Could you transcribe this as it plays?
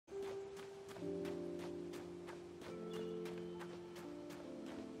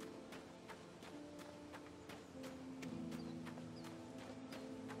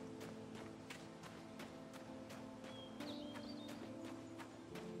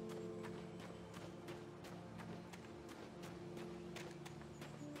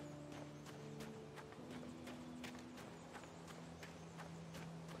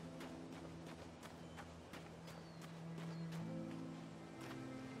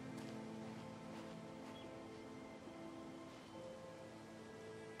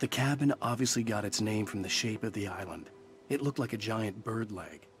The cabin obviously got its name from the shape of the island. It looked like a giant bird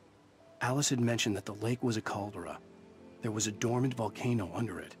leg. Alice had mentioned that the lake was a caldera. There was a dormant volcano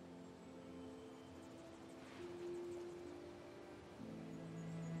under it.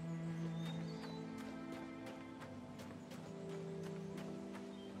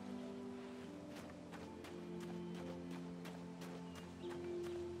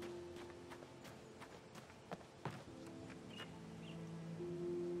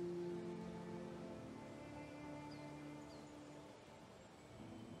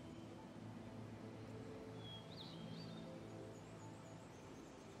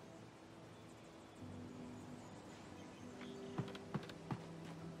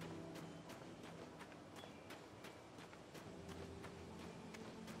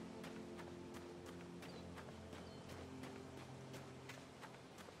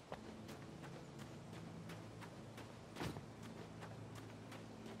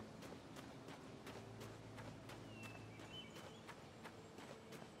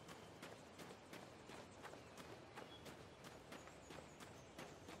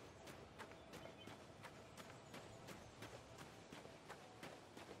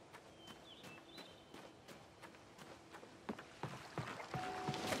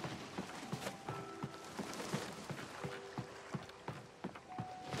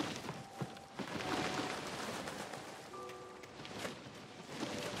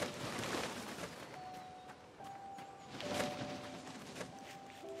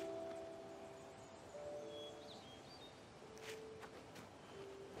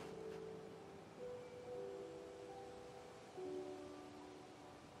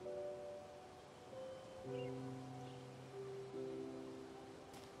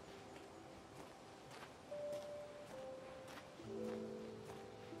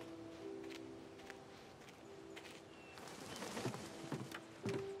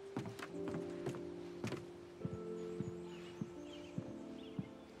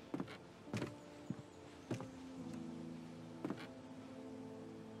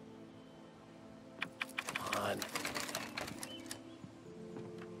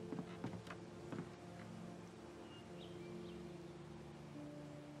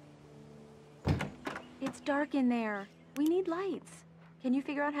 It's dark in there. We need lights. Can you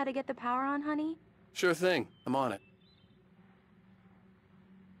figure out how to get the power on, honey? Sure thing. I'm on it.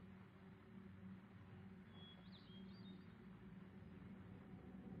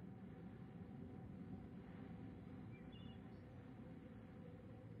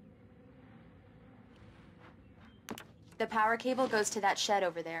 The power cable goes to that shed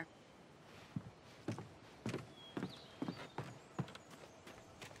over there.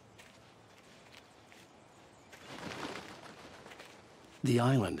 The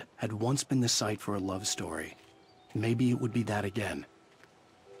island had once been the site for a love story. Maybe it would be that again.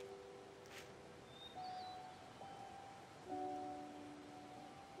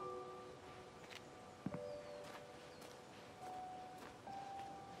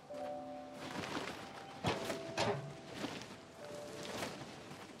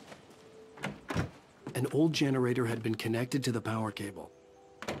 An old generator had been connected to the power cable.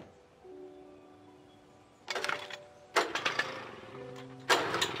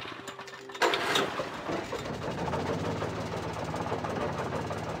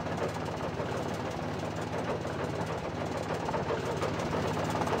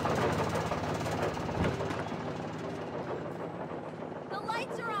 The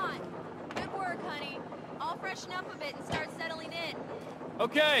lights are on! Good work, honey. I'll freshen up a bit and start settling in.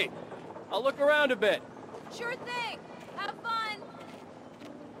 Okay, I'll look around a bit. Sure thing! Have fun!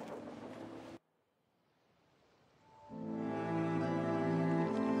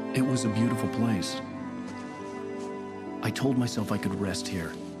 It was a beautiful place. I told myself I could rest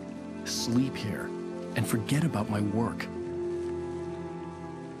here, sleep here, and forget about my work.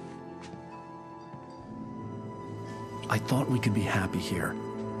 I thought we could be happy here.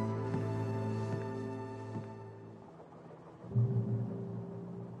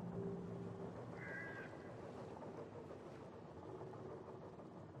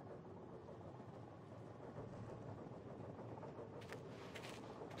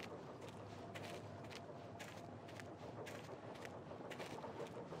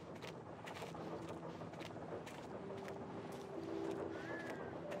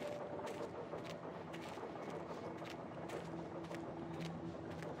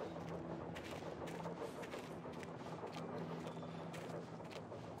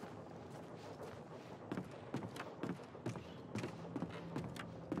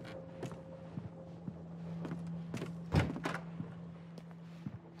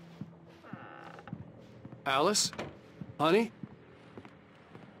 Alice? Honey?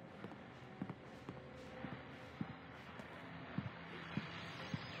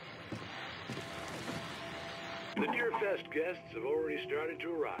 guests have already started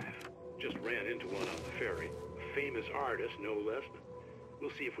to arrive. Just ran into one on the ferry. A famous artist, no less.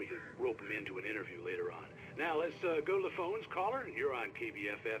 We'll see if we can rope him into an interview later on. Now, let's go to the phones. Caller, you're on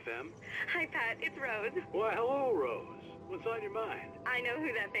KBF-FM. Hi, Pat. It's Rose. Why, hello, Rose. What's on your mind? I know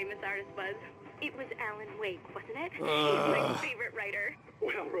who that famous artist was. It was Alan Wake, wasn't it? He's my favorite writer.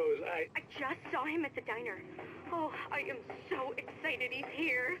 Well, Rose, I just saw him at the diner. Oh, I am so excited he's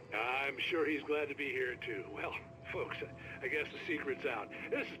here. I'm sure he's glad to be here, too. Well, folks, I guess the secret's out.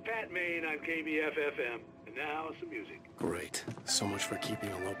 This is Pat Maine on KBF-FM. And now, some music. Great. So much for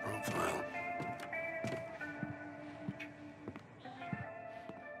keeping a low profile.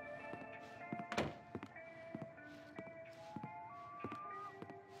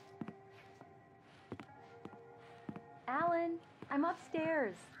 Alan, I'm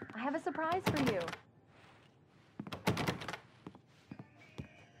upstairs. I have a surprise for you.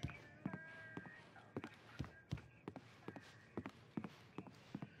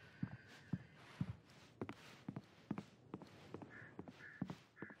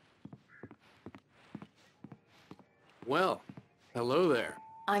 Well, hello there.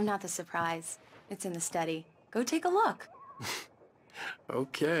 I'm not the surprise. It's in the study. Go take a look.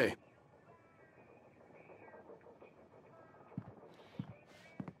 Okay.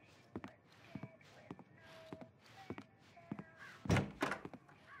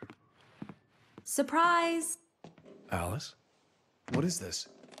 Surprise! Alice? What is this?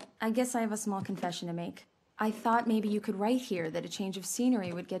 I guess I have a small confession to make. I thought maybe you could write here that a change of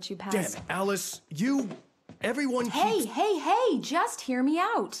scenery would get you past... Damn it, Alice! Everyone Hey, hey, just hear me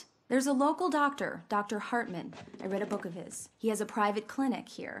out! There's a local doctor, Dr. Hartman. I read a book of his. He has a private clinic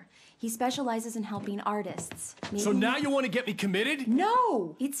here. He specializes in helping artists. So now you want to get me committed?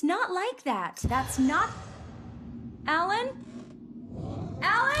 No! It's not like that. That's not... Alan?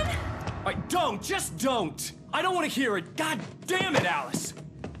 Alan? Just don't! I don't want to hear it! God damn it, Alice!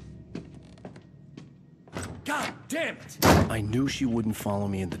 God damn it! I knew she wouldn't follow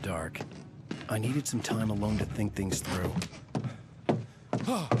me in the dark. I needed some time alone to think things through.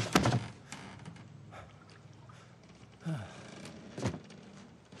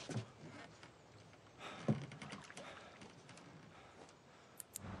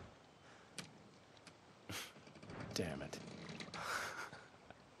 Damn it.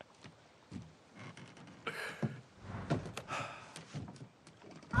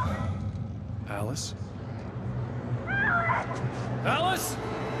 Alice? Alice?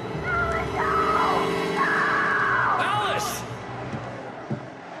 Alice!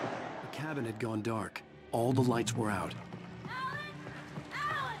 The cabin had gone dark. All the lights were out.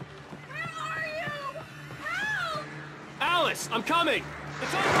 Alice, I'm coming!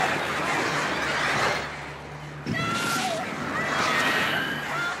 It's all right!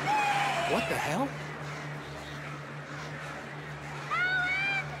 What the hell?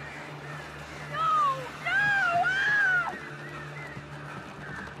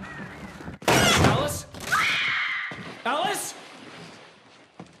 Alice? Alice?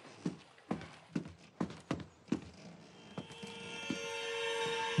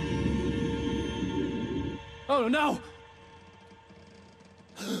 Oh no!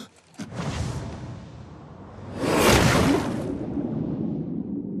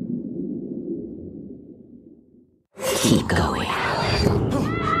 Keep going,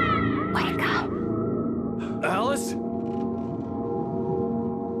 Alan. Wake up. Alice?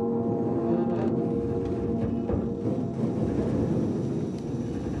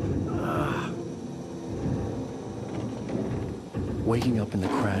 Waking up in the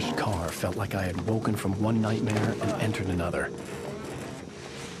crashed car felt like I had woken from one nightmare and entered another.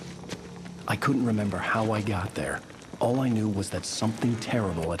 I couldn't remember how I got there. All I knew was that something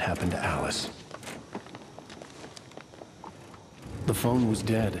terrible had happened to Alice. The phone was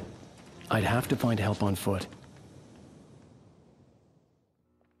dead. I'd have to find help on foot.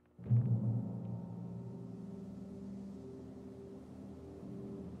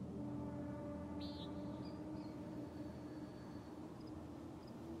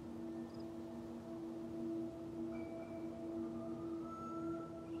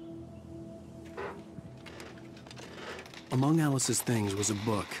 Among Alice's things was a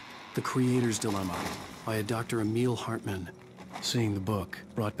book, The Creator's Dilemma, by a Dr. Emil Hartman. Seeing the book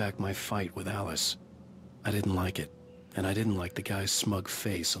brought back my fight with Alice. I didn't like it, and I didn't like the guy's smug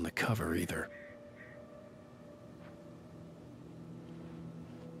face on the cover either.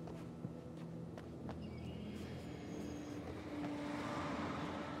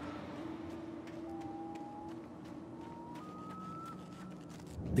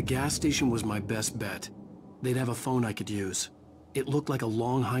 The gas station was my best bet. They'd have a phone I could use. It looked like a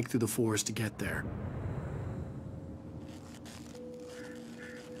long hike through the forest to get there.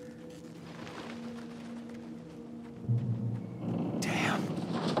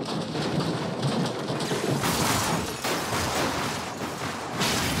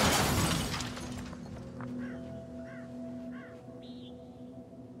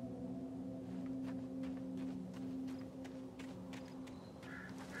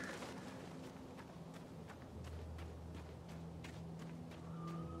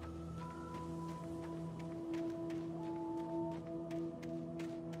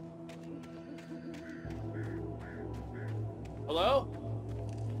 Hello?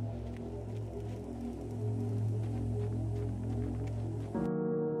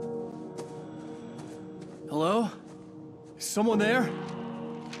 Hello? Is someone there?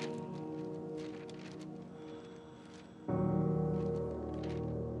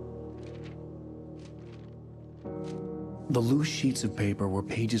 The loose sheets of paper were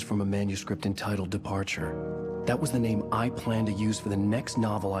pages from a manuscript entitled Departure. That was the name I planned to use for the next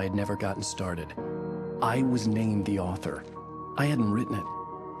novel I had never gotten started. I was named the author. I hadn't written it.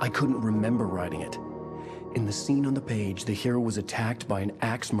 I couldn't remember writing it. In the scene on the page, the hero was attacked by an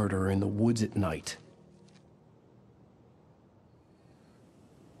axe murderer in the woods at night.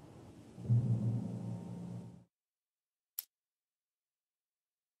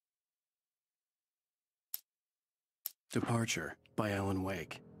 Departure by Alan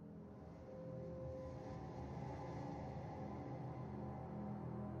Wake.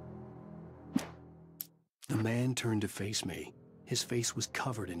 The man turned to face me. His face was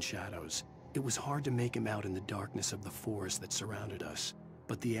covered in shadows. It was hard to make him out in the darkness of the forest that surrounded us,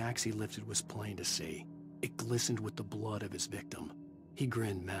 but the axe he lifted was plain to see. It glistened with the blood of his victim. He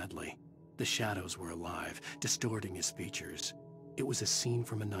grinned madly. The shadows were alive, distorting his features. It was a scene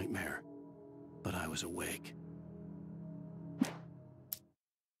from a nightmare, but I was awake.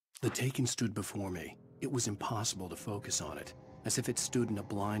 The Taken stood before me. It was impossible to focus on it, as if it stood in a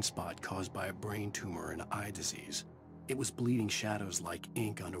blind spot caused by a brain tumor and eye disease. It was bleeding shadows like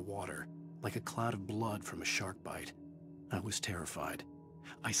ink underwater, like a cloud of blood from a shark bite. I was terrified.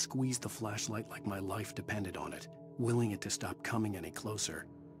 I squeezed the flashlight like my life depended on it, willing it to stop coming any closer.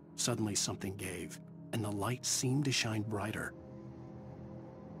 Suddenly something gave, and the light seemed to shine brighter.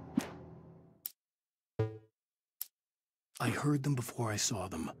 I heard them before I saw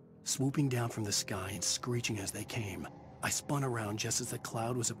them, swooping down from the sky and screeching as they came. I spun around just as the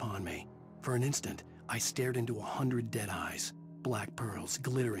cloud was upon me. For an instant, I stared into 100 dead eyes, black pearls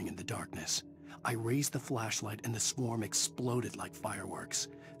glittering in the darkness. I raised the flashlight and the swarm exploded like fireworks.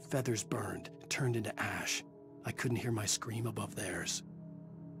 Feathers burned, turned into ash. I couldn't hear my scream above theirs.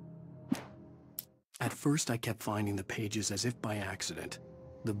 At first, I kept finding the pages as if by accident.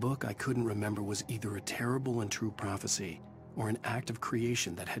 The book I couldn't remember was either a terrible and true prophecy, or an act of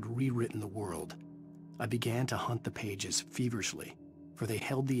creation that had rewritten the world. I began to hunt the pages feverishly, for they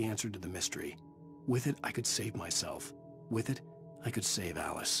held the answer to the mystery. With it, I could save myself. With it, I could save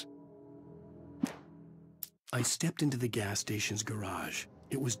Alice. I stepped into the gas station's garage.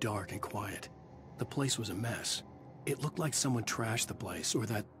 It was dark and quiet. The place was a mess. It looked like someone trashed the place, or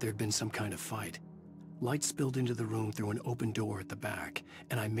that there'd been some kind of fight. Light spilled into the room through an open door at the back,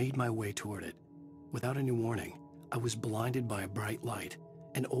 and I made my way toward it. Without any warning, I was blinded by a bright light.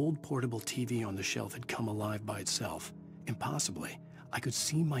 An old portable TV on the shelf had come alive by itself. Impossibly, I could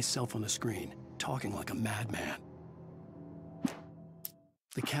see myself on the screen, talking like a madman.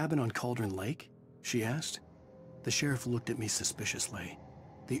 "The cabin on Cauldron Lake?" she asked. The sheriff looked at me suspiciously.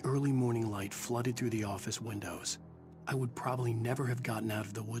 The early morning light flooded through the office windows. I would probably never have gotten out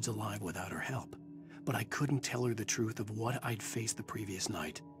of the woods alive without her help. But I couldn't tell her the truth of what I'd faced the previous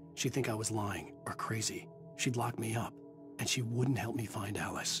night. She'd think I was lying or crazy. She'd lock me up, and she wouldn't help me find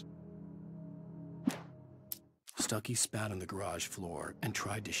Alice. Stucky spat on the garage floor and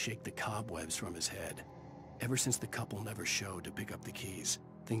tried to shake the cobwebs from his head. Ever since the couple never showed to pick up the keys,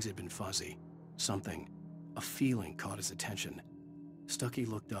 things had been fuzzy. A feeling caught his attention. Stucky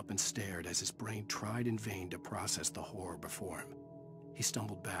looked up and stared as his brain tried in vain to process the horror before him. He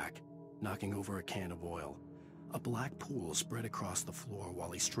stumbled back, knocking over a can of oil. A black pool spread across the floor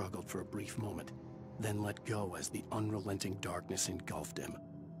while he struggled for a brief moment, then let go as the unrelenting darkness engulfed him.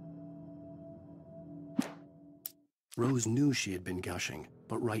 Rose knew she had been gushing,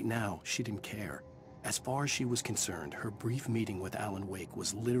 but right now, she didn't care. As far as she was concerned, her brief meeting with Alan Wake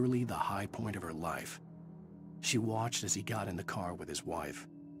was literally the high point of her life. She watched as he got in the car with his wife.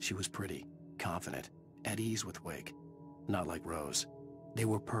 She was pretty, confident, at ease with Wake. Not like Rose. They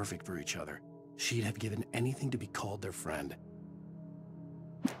were perfect for each other. She'd have given anything to be called their friend.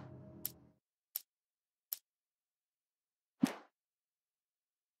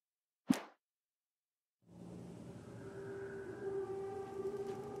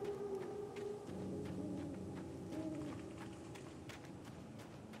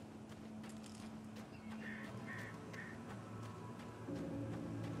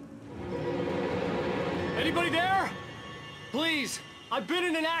 Anybody there? Please, I've been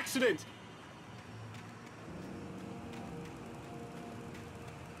in an accident.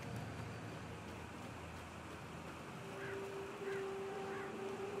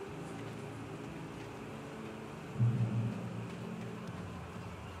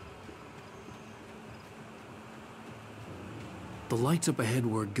 The lights up ahead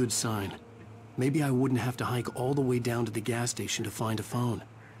were a good sign. Maybe I wouldn't have to hike all the way down to the gas station to find a phone.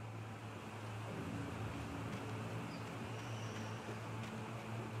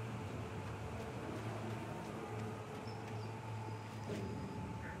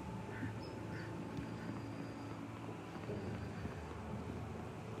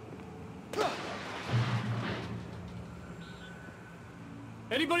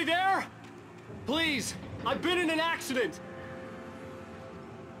 Anybody there? Please, I've been in an accident.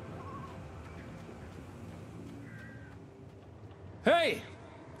 Hey!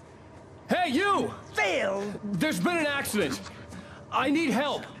 Hey, you! Phil! There's been an accident. I need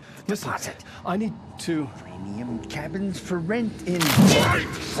help. Listen, Deposit. I need to... Premium cabins for rent in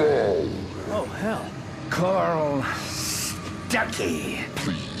Nightfall! Oh, hell. Carl Stuckey.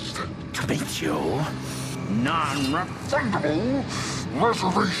 Pleased. To meet you. Non-refundable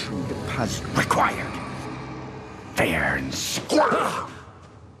Reservation. deposit required. Fair and square.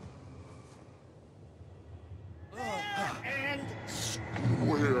 And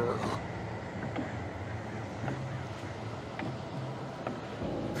Where?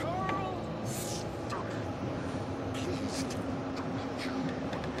 Carl Stuckey. Pleased to meet you.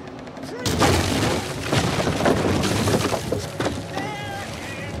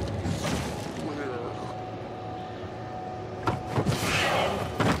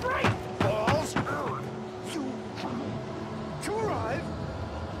 Right, balls. To arrive.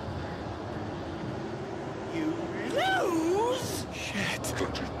 You lose. Shit. The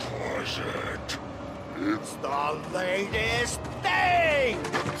deposit. It's the latest thing.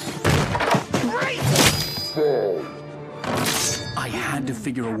 Right. Fall. I had to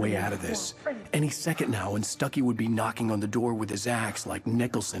figure a way out of this. Any second now, and Stuckey would be knocking on the door with his axe like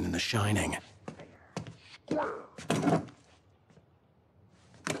Nicholson in The Shining.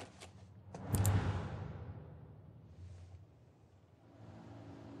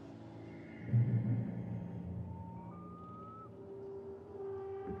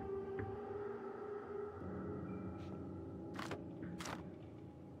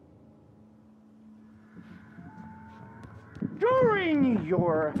 During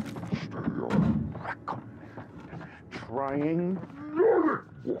your recommend trying Nordic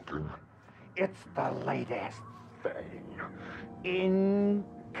walking. it's the latest thing.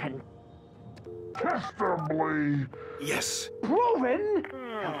 Testably. Yes. Proven.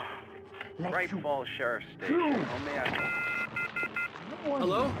 Let Right you Falls Sheriff Station. Oh, may I...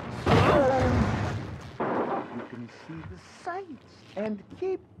 Hello? You can see the sights and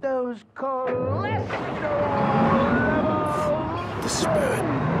keep those cholesterol levels. The spirit.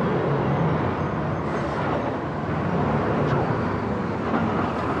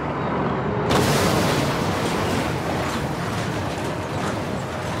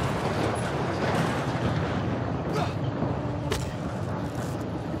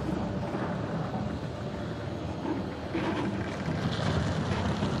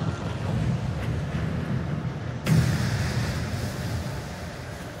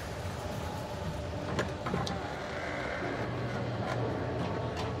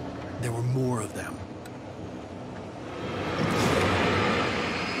 There were more of them.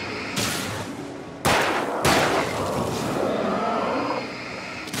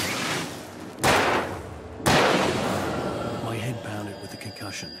 My head pounded with the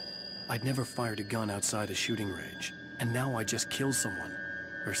concussion. I'd never fired a gun outside a shooting range, and now I just killed someone.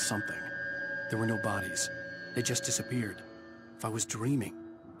 Or something. There were no bodies. They just disappeared. If I was dreaming,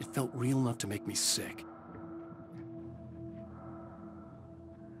 it felt real enough to make me sick.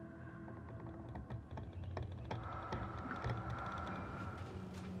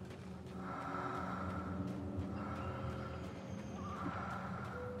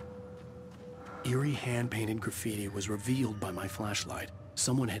 Eerie hand-painted graffiti was revealed by my flashlight.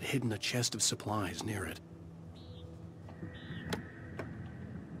 Someone had hidden a chest of supplies near it.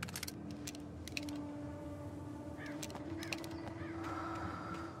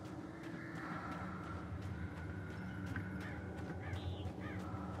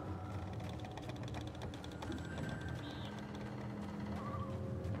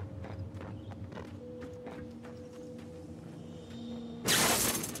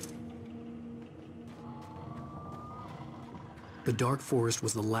 The dark forest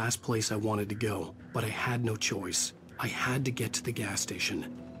was the last place I wanted to go, but I had no choice. I had to get to the gas station.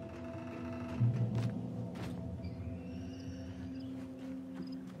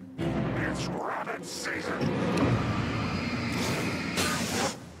 It's rabbit season.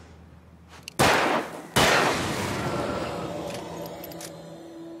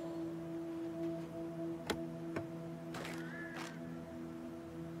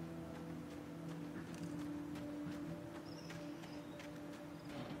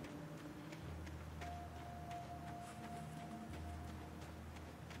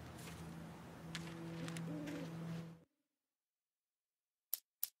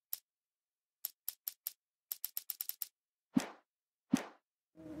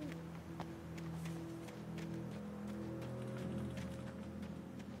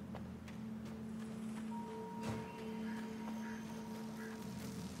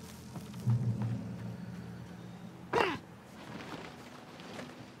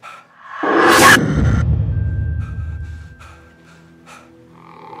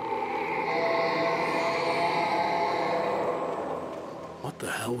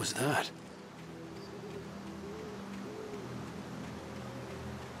 was that?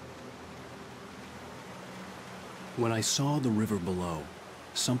 When I saw the river below,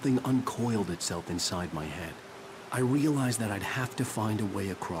 something uncoiled itself inside my head. I realized that I'd have to find a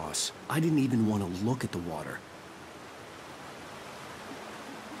way across. I didn't even want to look at the water.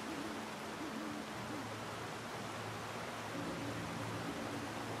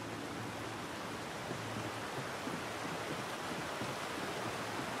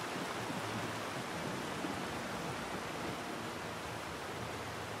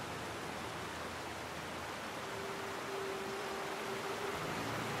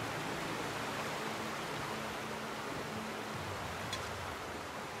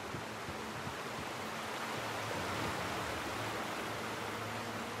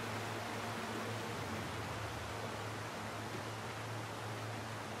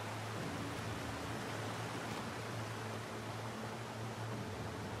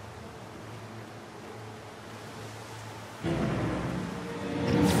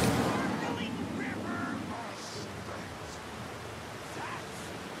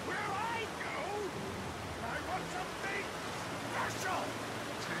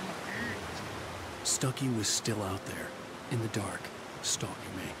 Stucky was still out there, in the dark,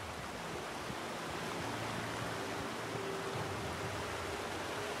 stalking me.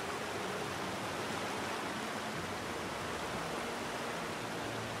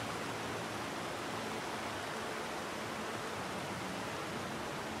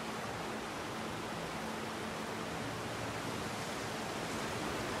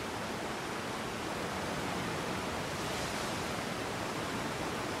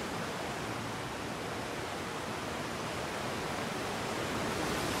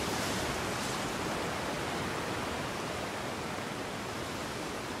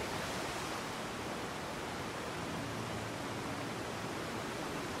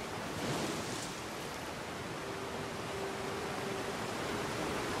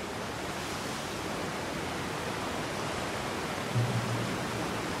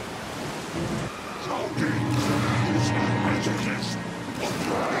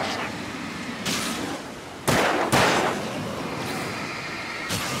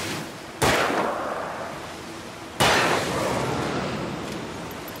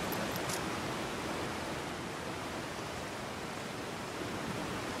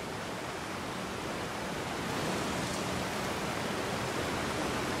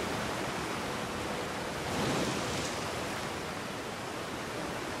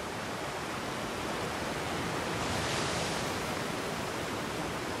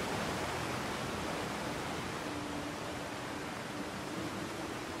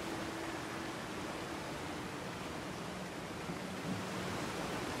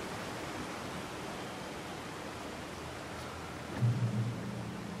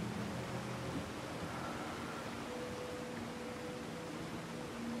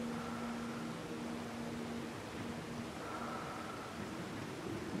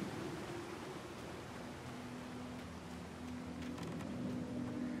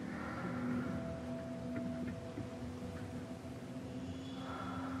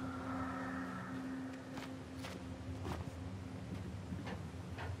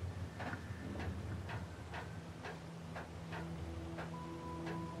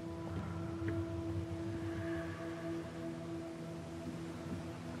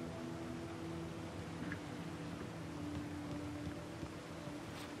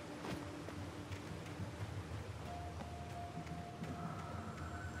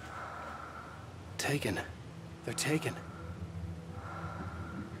 Taken. They're taken.